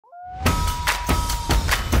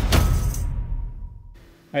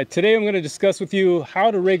Today I'm going to discuss with you how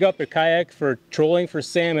to rig up a kayak for trolling for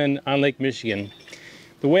salmon on Lake Michigan.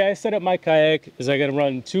 The way I set up my kayak is I'm going to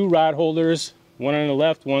run two rod holders, one on the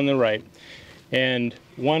left, one on the right, and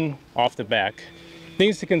one off the back.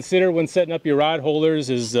 Things to consider when setting up your rod holders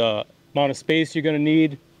is the amount of space you're going to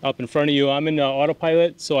need up in front of you. I'm in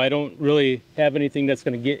AutoPilot, so I don't really have anything that's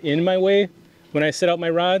going to get in my way when I set up my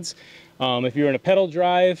rods. If you're in a pedal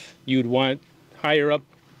drive, you'd want higher up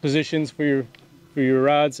positions for your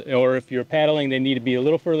rods, or if you're paddling, they need to be a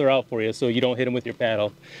little further out for you so you don't hit them with your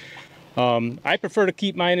paddle. I prefer to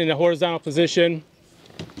keep mine in a horizontal position.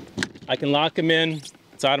 I can lock them in,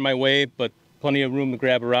 it's out of my way, but plenty of room to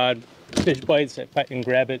grab a rod. Fish bites, I can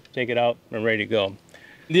grab it, take it out, and I'm ready to go.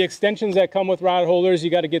 The extensions that come with rod holders,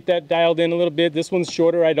 you got to get that dialed in a little bit. This one's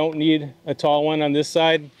shorter, I don't need a tall one on this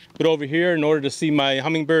side. But over here, in order to see my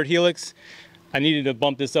hummingbird helix, I needed to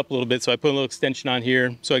bump this up a little bit, so I put a little extension on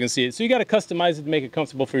here so I can see it. So you got to customize it to make it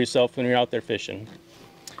comfortable for yourself when you're out there fishing.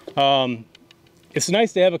 It's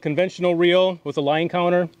nice to have a conventional reel with a line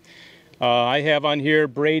counter. I have on here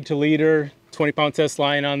braid to leader, 20-pound test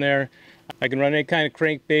line on there. I can run any kind of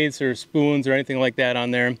crankbaits or spoons or anything like that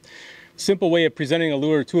on there. Simple way of presenting a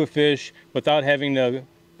lure to a fish without having to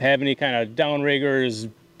have any kind of downriggers,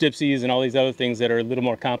 dipsies, and all these other things that are a little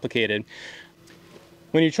more complicated.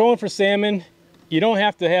 When you're trolling for salmon, you don't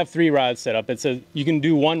have to have 3 rods set up. You can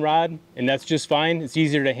do 1 rod, and that's just fine. It's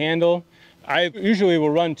easier to handle. I usually will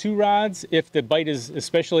run 2 rods if the bite is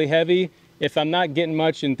especially heavy. If I'm not getting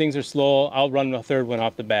much and things are slow, I'll run a 3rd one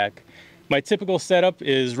off the back. My typical setup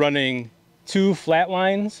is running 2 flat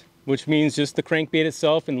lines, which means just the crankbait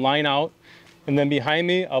itself and line out. And then behind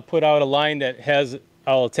me, I'll put out a line that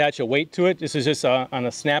I'll attach a weight to it. This is just on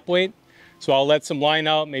a snap weight. So I'll let some line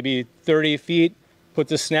out, maybe 30 feet, put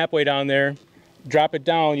the snap weight on there, drop it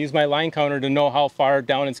down, use my line counter to know how far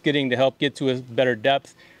down it's getting to help get to a better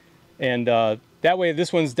depth. And that way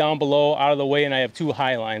this one's down below, out of the way, and I have 2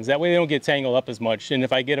 high lines. That way they don't get tangled up as much. And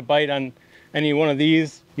if I get a bite on any one of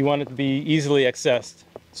these, you want it to be easily accessed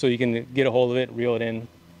so you can get a hold of it, reel it in.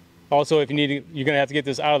 Also, if you need, you're going to have to get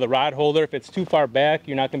this out of the rod holder. If it's too far back,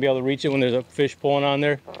 you're not going to be able to reach it when there's a fish pulling on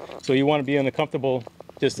there. So you want to be in a comfortable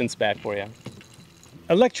distance back for you.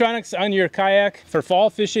 Electronics on your kayak for fall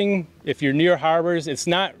fishing, if you're near harbors, it's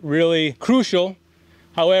not really crucial.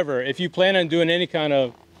 However, if you plan on doing any kind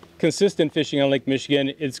of consistent fishing on Lake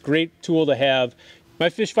Michigan, it's a great tool to have. My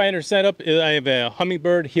fish finder setup is I have a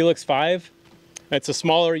Hummingbird Helix 5. It's a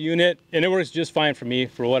smaller unit, and it works just fine for me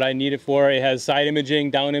for what I need it for. It has side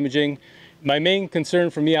imaging, down imaging. My main concern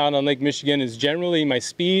for me out on Lake Michigan is generally my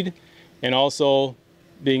speed and also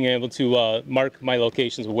being able to mark my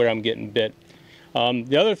locations where I'm getting bit.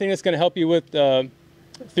 The other thing that's going to help you with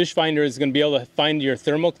fish finder is going to be able to find your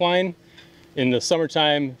thermocline. In the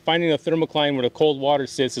summertime, finding the thermocline where the cold water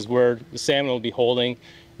sits is where the salmon will be holding,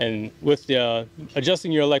 and with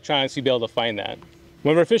adjusting your electronics, you'll be able to find that.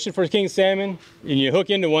 When we're fishing for king salmon and you hook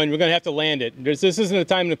into one, we're going to have to land it. This isn't a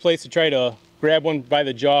time and a place to try to grab one by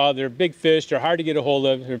the jaw. They're big fish, they're hard to get a hold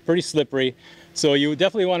of, they're pretty slippery. So you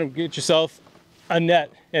definitely want to get yourself a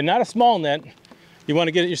net, and not a small net. You want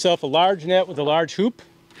to get yourself a large net with a large hoop,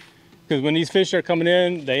 because when these fish are coming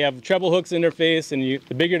in, they have treble hooks in their face, and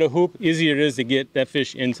the bigger the hoop, easier it is to get that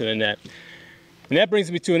fish into the net. And that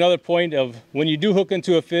brings me to another point of when you do hook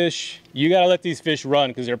into a fish, you got to let these fish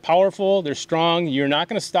run because they're powerful, they're strong. You're not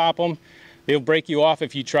going to stop them. They'll break you off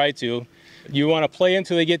if you try to. You want to play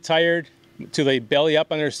until they get tired, until they belly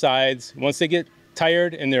up on their sides. Once they get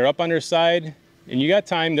tired and they're up on their side, and you got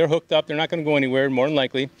time, they're hooked up, they're not going to go anywhere, more than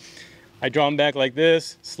likely. I draw them back like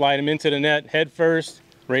this, slide them into the net head first,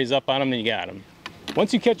 raise up on them, and you got them.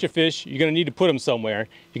 Once you catch a fish, you're going to need to put them somewhere.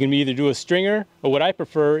 You can either do a stringer, or what I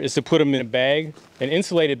prefer is to put them in a bag, an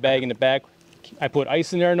insulated bag in the back. I put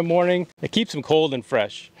ice in there in the morning. It keeps them cold and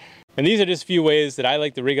fresh. And these are just a few ways that I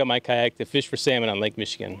like to rig up my kayak to fish for salmon on Lake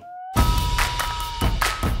Michigan.